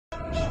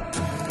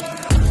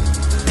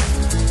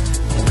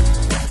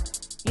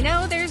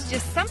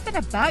just something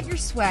about your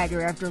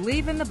swagger after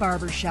leaving the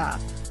barber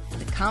shop.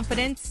 The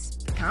confidence,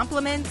 the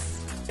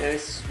compliments.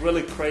 It's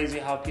really crazy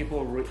how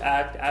people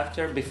react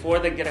before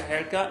they get a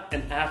haircut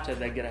and after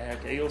they get a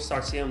haircut. You'll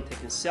start seeing them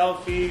taking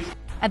selfies.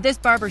 At this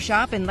barber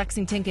shop in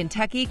Lexington,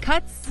 Kentucky,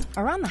 cuts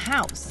are on the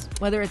house.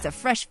 Whether it's a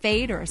fresh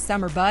fade or a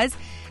summer buzz,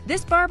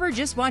 this barber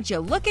just wants you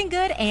looking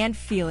good and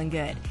feeling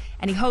good.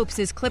 And he hopes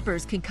his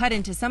clippers can cut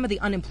into some of the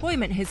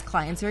unemployment his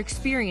clients are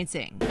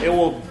experiencing. It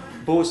will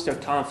boost their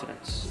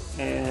confidence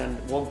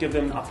and will give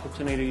them an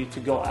opportunity to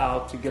go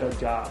out to get a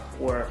job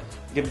or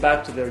get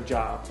back to their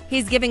job.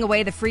 He's giving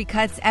away the free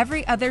cuts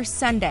every other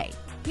Sunday.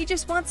 He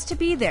just wants to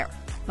be there,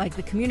 like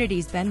the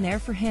community's been there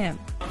for him.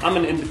 I'm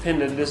an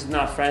independent. This is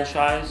not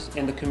franchise,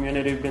 and the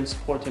community has been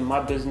supporting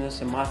my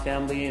business and my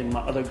family and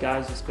my other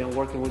guys that's been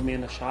working with me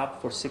in the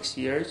shop for 6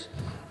 years.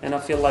 And I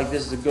feel like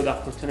this is a good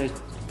opportunity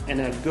and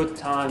a good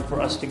time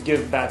for us to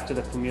give back to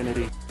the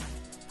community.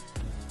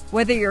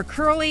 Whether you're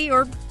curly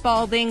or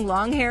balding,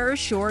 long hair or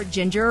short,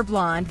 ginger or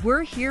blonde,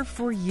 we're here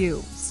for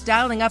you.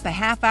 Styling up a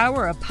half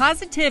hour of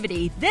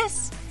positivity,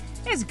 this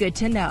is Good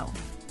to Know.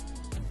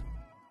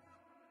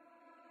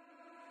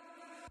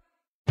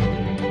 We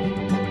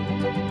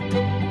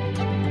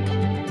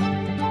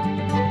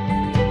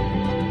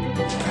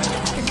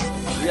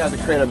have to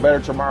create a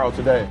better tomorrow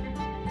today.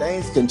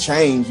 Things can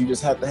change. You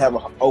just have to have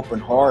an open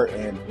heart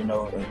and,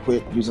 and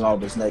quit using all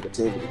this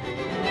negativity.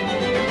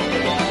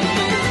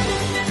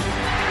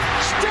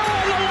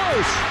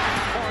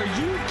 Are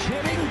you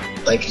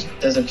kidding? Like, it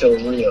doesn't feel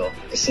real.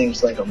 It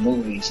seems like a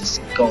movie just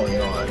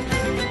going on.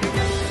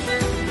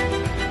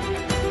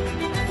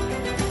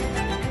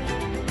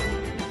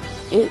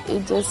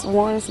 It just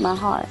warms my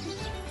heart.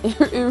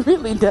 It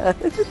really does.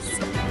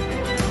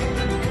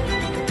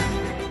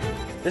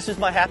 This is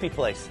my happy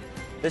place.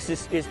 This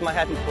is my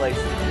happy place.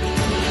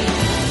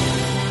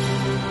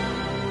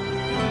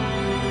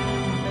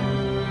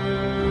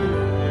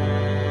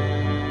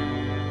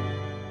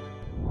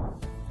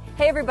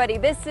 Hey everybody,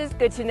 this is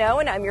Good to Know,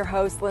 and I'm your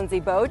host, Lindsay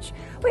Boach.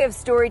 We have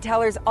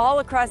storytellers all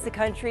across the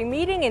country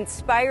meeting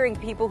inspiring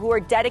people who are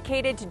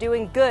dedicated to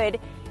doing good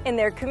in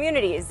their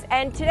communities.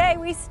 And today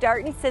we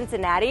start in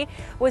Cincinnati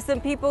with some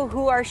people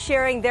who are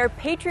sharing their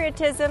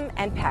patriotism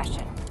and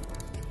passion.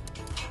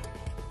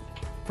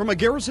 From a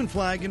garrison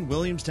flag in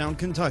Williamstown,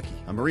 Kentucky,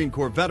 a Marine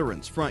Corps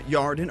veteran's front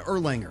yard in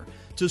Erlanger,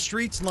 to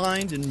streets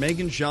lined in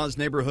Megan Shaw's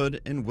neighborhood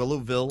in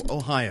Willowville,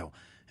 Ohio,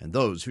 and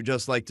those who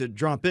just like to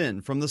drop in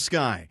from the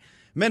sky.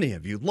 Many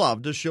of you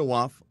love to show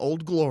off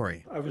Old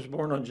Glory. I was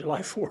born on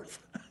July 4th,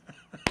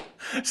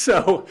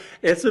 so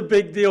it's a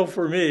big deal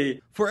for me.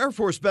 For Air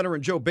Force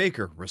veteran Joe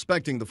Baker,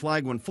 respecting the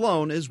flag when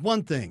flown is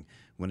one thing.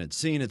 When it's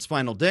seen its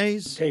final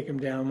days, take them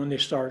down when they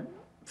start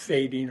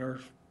fading or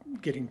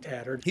getting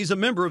tattered. He's a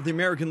member of the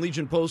American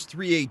Legion Post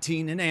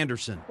 318 in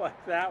Anderson.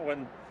 Like that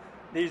one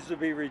needs to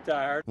be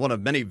retired. One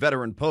of many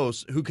veteran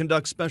posts who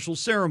conduct special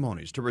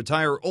ceremonies to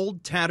retire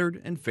old,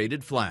 tattered, and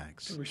faded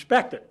flags.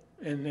 Respect it.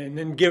 And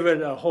then give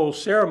it a whole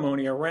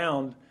ceremony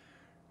around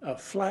a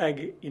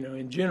flag,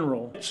 in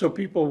general, so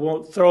people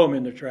won't throw them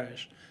in the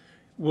trash.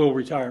 We'll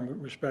retire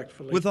them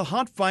respectfully. With a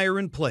hot fire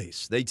in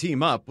place, they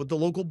team up with the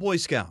local Boy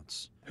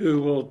Scouts, who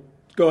will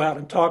go out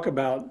and talk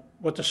about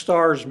what the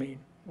stars mean,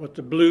 what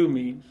the blue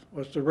means,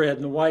 what the red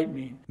and the white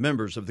mean.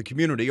 Members of the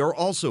community are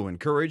also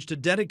encouraged to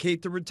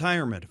dedicate the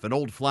retirement of an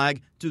old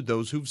flag to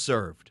those who've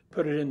served.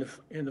 Put it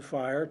in the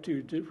fire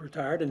to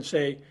retired and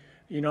say,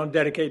 I'm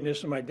dedicating this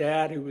to my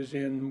dad who was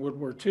in World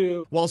War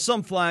II. While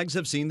some flags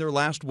have seen their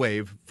last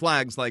wave,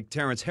 flags like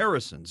Terrence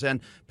Harrison's and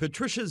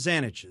Patricia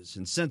Zanich's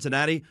in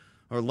Cincinnati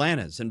or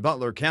Lana's in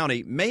Butler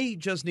County may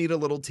just need a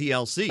little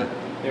TLC.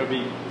 They'll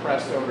be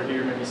pressed over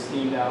here, maybe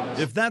steamed out.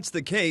 If that's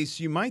the case,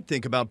 you might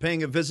think about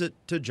paying a visit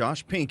to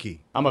Josh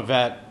Pinky. I'm a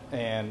vet,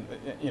 and,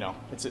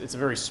 it's a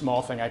very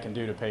small thing I can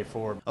do to pay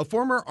forward. A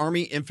former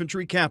Army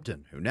infantry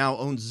captain who now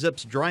owns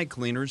Zips Dry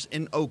Cleaners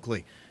in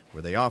Oakley,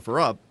 where they offer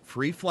up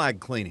free flag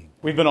cleaning.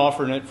 We've been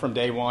offering it from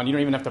day one. You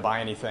don't even have to buy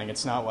anything.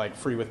 It's not like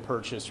free with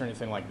purchase or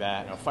anything like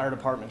that. Fire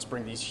departments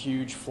bring these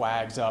huge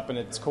flags up, and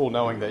it's cool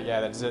knowing that,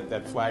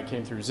 that flag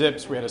came through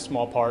Zips. We had a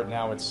small part.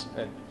 Now it's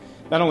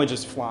not only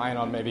just flying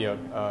on maybe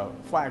a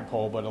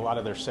flagpole, but a lot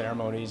of their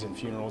ceremonies and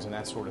funerals and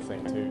that sort of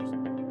thing,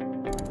 too.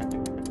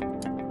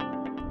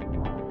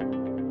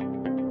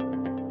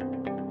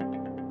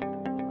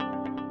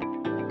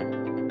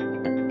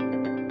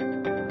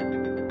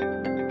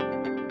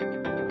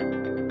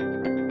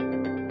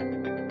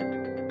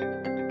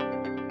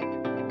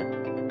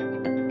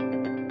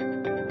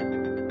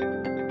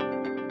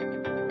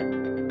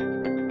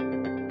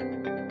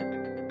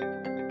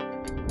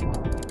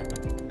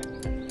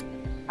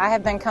 I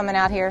have been coming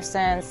out here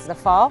since the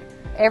fall,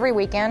 every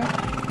weekend.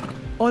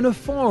 On a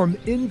farm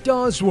in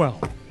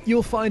Doswell,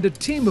 you'll find a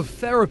team of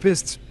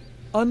therapists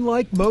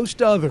unlike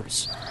most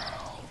others.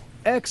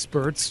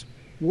 Experts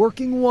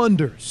working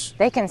wonders.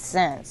 They can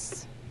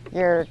sense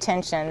your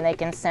tension, they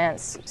can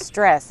sense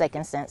stress, they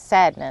can sense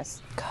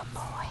sadness. Good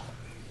boy,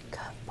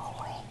 good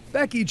boy.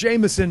 Becky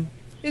Jameson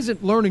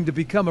isn't learning to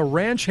become a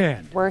ranch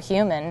hand. We're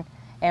human,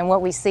 and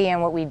what we see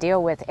and what we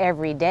deal with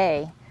every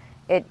day,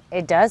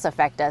 it does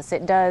affect us.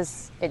 It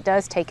does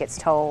take its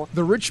toll.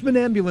 The Richmond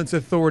Ambulance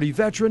Authority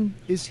veteran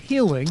is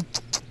healing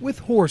with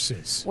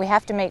horses. We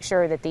have to make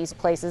sure that these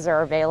places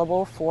are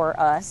available for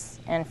us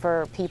and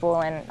for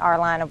people in our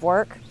line of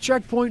work.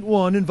 Checkpoint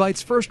One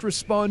invites first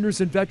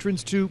responders and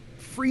veterans to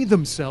free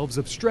themselves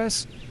of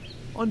stress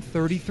on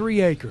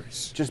 33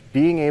 acres. Just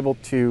being able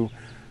to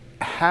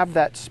have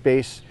that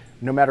space,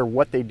 no matter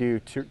what they do,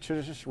 to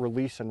just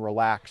release and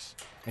relax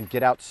and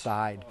get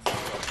outside.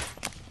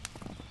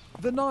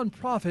 The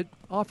nonprofit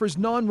offers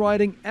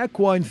non-riding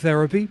equine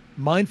therapy,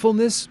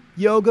 mindfulness,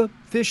 yoga,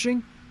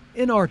 fishing,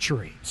 and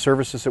archery.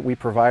 Services that we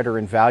provide are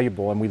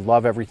invaluable, and we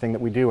love everything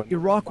that we do.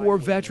 Iraq War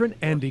veteran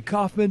Andy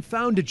Kaufman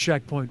founded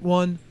Checkpoint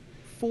One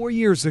 4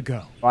 years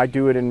ago. I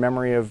do it in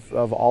memory of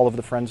all of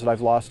the friends that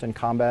I've lost in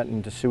combat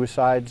and to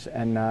suicides,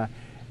 and I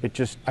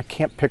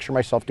can't picture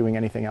myself doing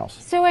anything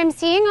else. So I'm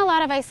seeing a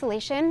lot of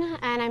isolation,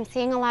 and I'm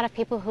seeing a lot of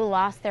people who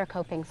lost their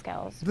coping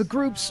skills. The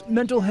group's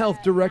mental health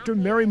director,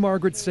 Mary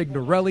Margaret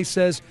Signorelli,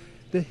 says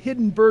the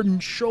hidden burden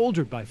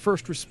shouldered by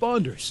first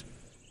responders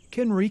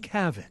can wreak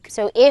havoc.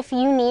 So if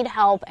you need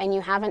help and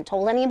you haven't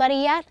told anybody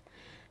yet,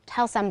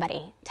 tell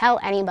somebody, tell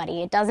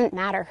anybody. It doesn't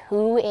matter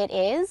who it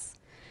is,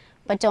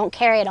 but don't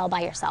carry it all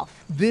by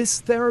yourself. This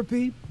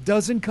therapy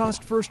doesn't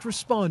cost first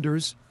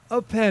responders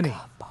a penny.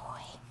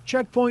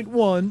 Checkpoint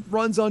One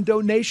runs on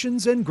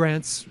donations and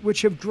grants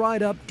which have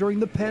dried up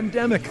during the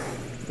pandemic.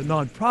 The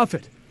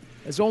nonprofit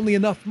has only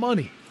enough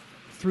money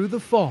through the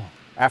fall.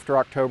 After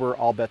October,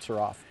 all bets are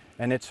off.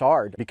 And it's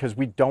hard because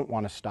we don't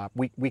want to stop.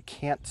 We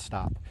can't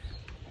stop.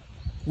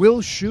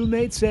 Will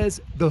Shoemate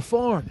says the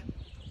farm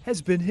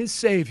has been his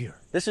savior.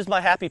 This is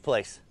my happy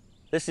place.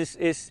 This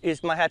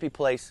is my happy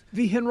place.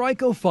 The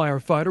Henrico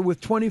firefighter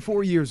with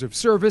 24 years of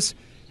service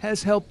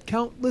has helped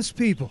countless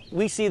people.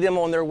 We see them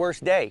on their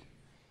worst day.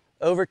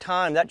 Over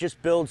time, that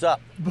just builds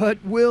up.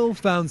 But Will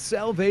found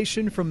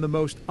salvation from the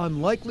most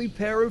unlikely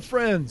pair of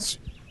friends,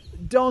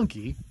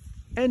 Donkey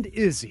and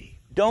Izzy.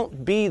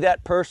 Don't be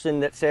that person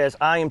that says,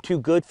 I am too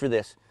good for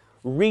this.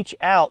 Reach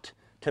out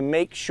to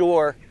make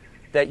sure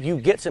that you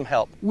get some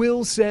help.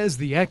 Will says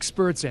the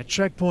experts at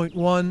Checkpoint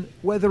One,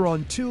 whether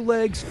on 2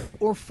 legs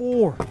or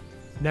 4,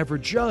 never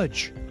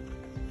judge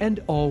and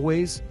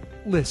always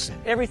listen.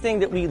 Everything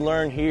that we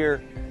learn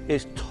here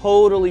is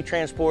totally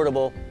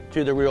transportable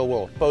to the real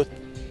world, both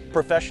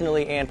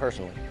professionally and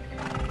personally.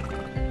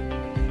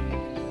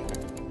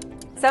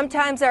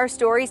 Sometimes our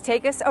stories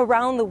take us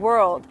around the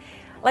world,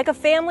 like a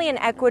family in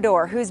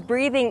Ecuador who's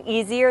breathing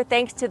easier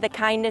thanks to the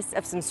kindness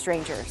of some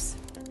strangers.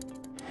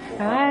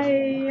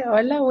 Hi,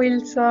 hola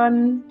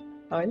Wilson,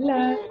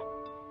 hola.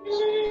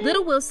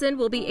 Little Wilson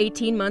will be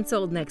 18 months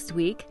old next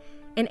week,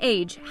 an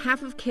age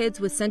half of kids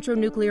with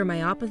centronuclear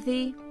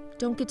myopathy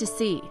don't get to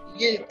see.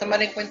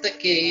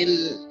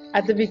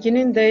 At the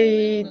beginning,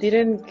 they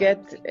didn't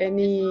get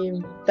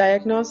any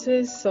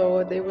diagnosis,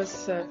 so there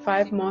was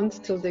 5 months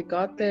till they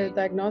got the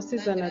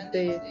diagnosis, and at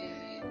the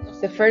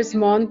first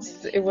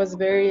month, it was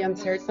very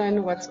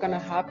uncertain what's going to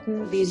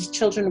happen. These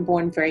children are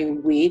born very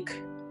weak.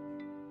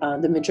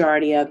 The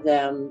majority of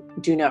them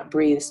do not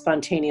breathe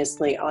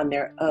spontaneously on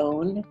their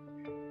own.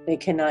 They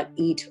cannot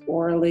eat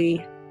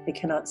orally. They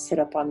cannot sit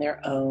up on their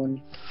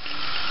own.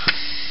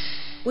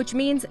 Which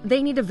means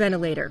they need a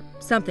ventilator,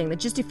 something that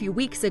just a few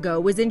weeks ago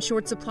was in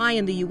short supply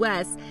in the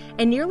U.S.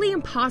 and nearly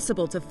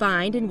impossible to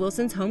find in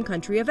Wilson's home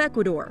country of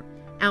Ecuador.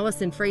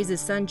 Allison Fraze's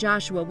son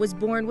Joshua was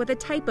born with a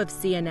type of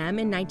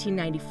CNM in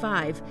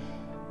 1995.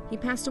 He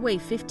passed away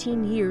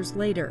 15 years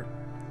later.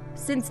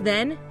 Since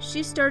then,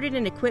 she started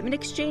an equipment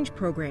exchange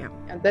program.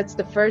 And that's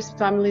the first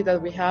family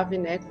that we have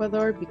in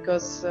Ecuador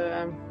because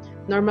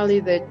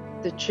normally the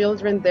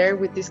children there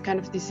with this kind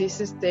of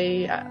diseases,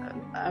 they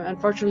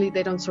unfortunately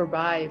they don't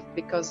survive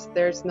because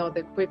there's no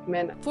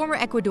equipment. Former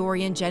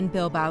Ecuadorian Jen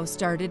Bilbao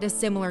started a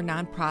similar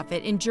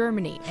nonprofit in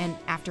Germany, and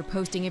after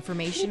posting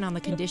information on the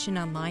condition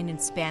online in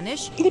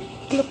Spanish,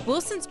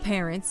 Wilson's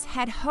parents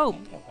had hope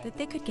that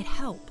they could get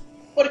help.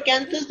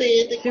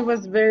 She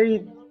was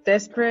very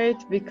desperate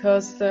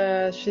because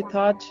she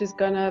thought she's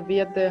gonna be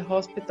at the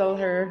hospital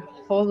her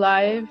whole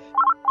life.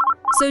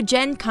 So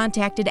Jen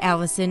contacted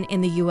Allison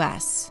in the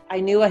U.S. I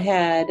knew I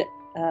had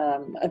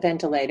a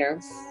ventilator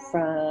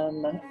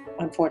from,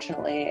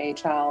 unfortunately, a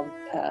child,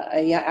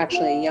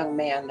 actually a young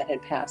man that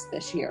had passed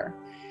this year.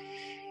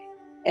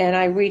 And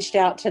I reached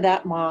out to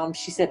that mom.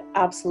 She said,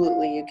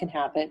 absolutely, you can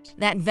have it.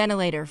 That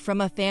ventilator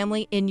from a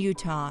family in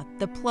Utah,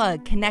 the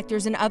plug,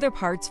 connectors, and other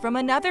parts from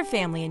another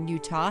family in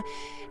Utah,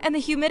 and the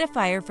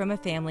humidifier from a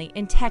family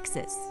in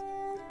Texas.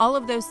 All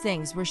of those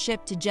things were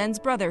shipped to Jen's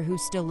brother, who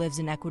still lives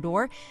in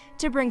Ecuador,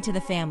 to bring to the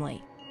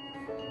family.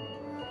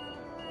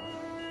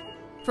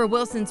 For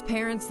Wilson's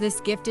parents, this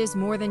gift is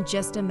more than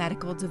just a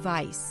medical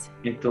device.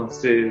 So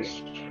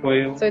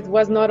it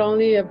was not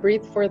only a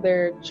breath for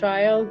their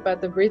child,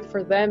 but a breath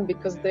for them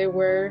because they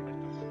were,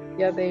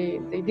 they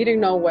didn't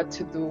know what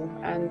to do.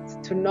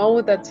 And to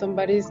know that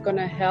somebody's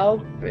gonna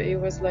help, it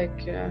was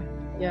like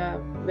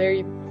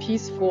very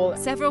peaceful.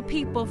 Several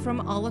people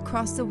from all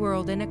across the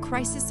world in a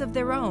crisis of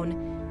their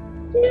own,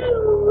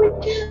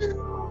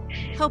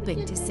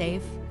 helping to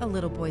save a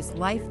little boy's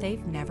life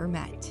they've never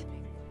met.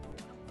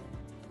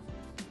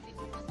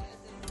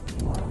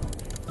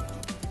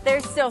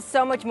 There's still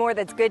so much more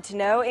that's good to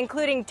know,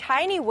 including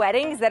tiny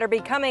weddings that are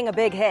becoming a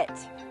big hit.